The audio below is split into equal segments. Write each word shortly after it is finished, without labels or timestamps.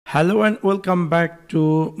Hello and welcome back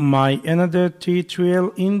to my another tutorial.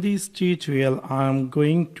 In this tutorial I'm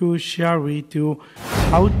going to share with you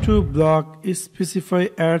how to block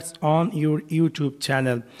specified ads on your YouTube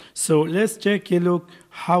channel. So let's take a look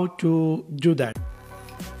how to do that.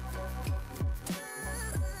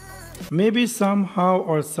 Maybe somehow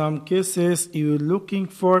or some cases you're looking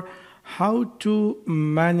for how to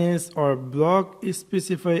manage or block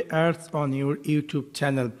specified ads on your YouTube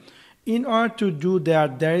channel. In order to do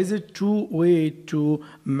that, there is a two way to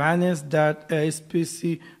manage that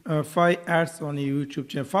specify ads on your YouTube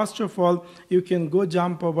channel. First of all, you can go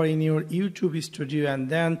jump over in your YouTube studio and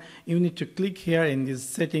then you need to click here in this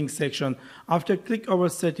settings section. After click over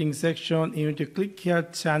settings section, you need to click here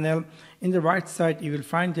channel. In the right side, you will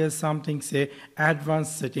find there's something say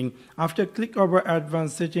advanced setting. After click over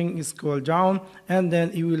advanced setting, scroll down and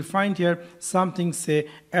then you will find here something say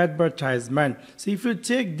advertisement. So if you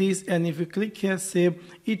check this and if you click here save,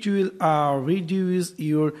 it will reduce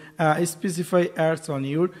your specified ads on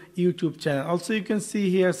your YouTube channel. Also you can see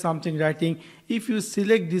here something writing, if you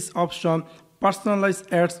select this option,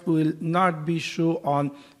 personalized ads will not be shown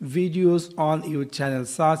on videos on your channel,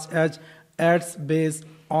 such as ads based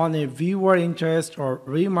on a viewer interest or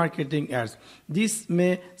remarketing ads. This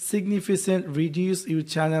may significantly reduce your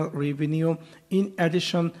channel revenue. In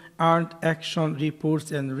addition, earned action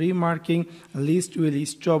reports and remarketing list will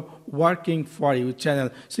stop working for your channel.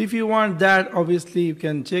 So if you want that, obviously you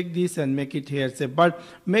can check this and make it here save. But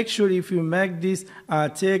make sure if you make this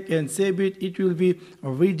check and save it, it will be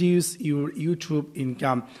reduce your YouTube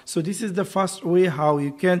income. So this is the first way how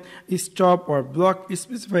you can stop or block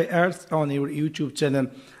specific ads on your YouTube channel.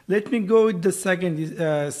 Let me go with the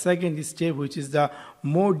second step, which is the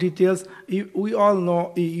more details. We all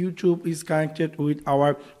know YouTube is connected with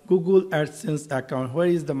our Google AdSense account, where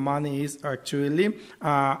is the money is actually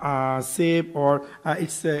saved or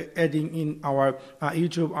it's adding in our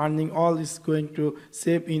YouTube earning. All is going to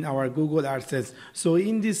save in our Google AdSense. So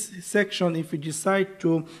in this section, if you decide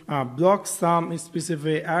to block some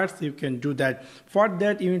specific ads, you can do that. For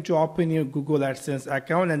that, you need to open your Google AdSense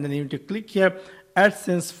account and then you need to click here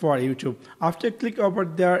AdSense for YouTube. After click over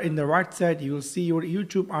there, in the right side you will see your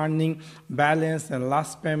YouTube earning balance and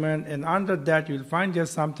last payment, and under that you will find there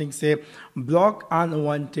something say block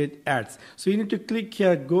unwanted ads. So you need to click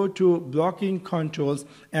here, go to blocking controls,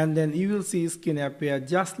 and then you will see screen appear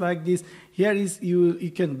just like this. Here is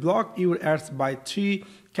you can block your ads by three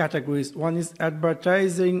categories. One is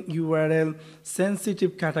advertising URL,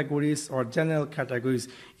 sensitive categories, or general categories.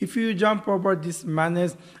 If you jump over this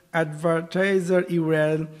manage advertiser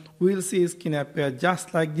URL, we'll see screen appear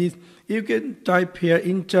just like this. You can type here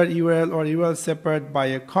enter URL or URL separate by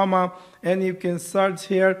a comma, and you can search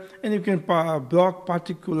here and you can block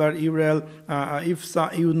particular URL.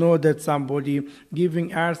 If you know that somebody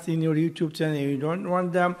giving ads in your YouTube channel, you don't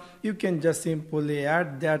want them, you can just simply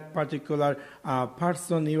add that particular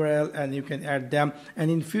person URL and you can add them.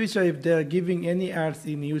 And in future, if they are giving any ads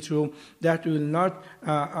in YouTube, that will not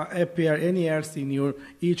appear any ads in your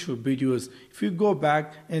YouTube videos. If you go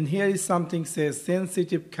back, and here is something says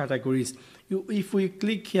sensitive categories. If we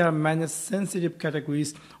click here manage sensitive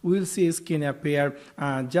categories, we'll see screen appear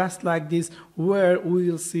just like this, where we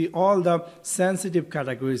will see all the sensitive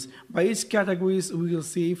categories. By each categories we will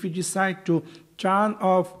see, if you decide to turn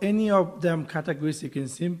off any of them categories, you can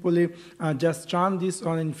simply just turn this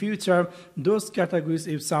on. In future, those categories,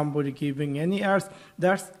 if somebody giving any ads,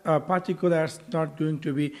 that's particular ads not going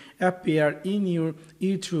to be appear in your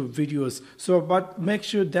YouTube videos. So but make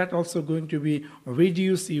sure that also going to be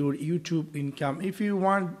reduce your YouTube income. If you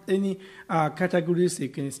want any categories, you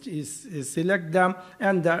can select them,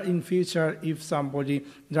 and that in future if somebody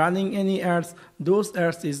running any ads, those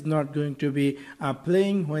ads is not going to be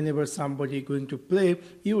playing whenever somebody going to play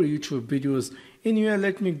your YouTube videos. Anyway,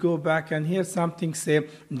 let me go back, and here something say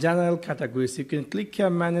general categories. You can click here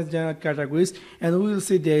manage general categories, and we will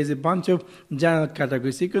see there is a bunch of general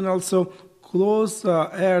categories. You can also close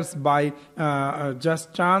ads by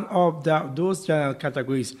just turn off those general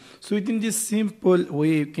categories. So within this simple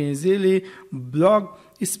way, you can easily block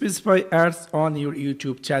specified ads on your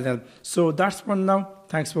YouTube channel. So that's for now.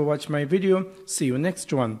 Thanks for watching my video. See you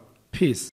next one. Peace.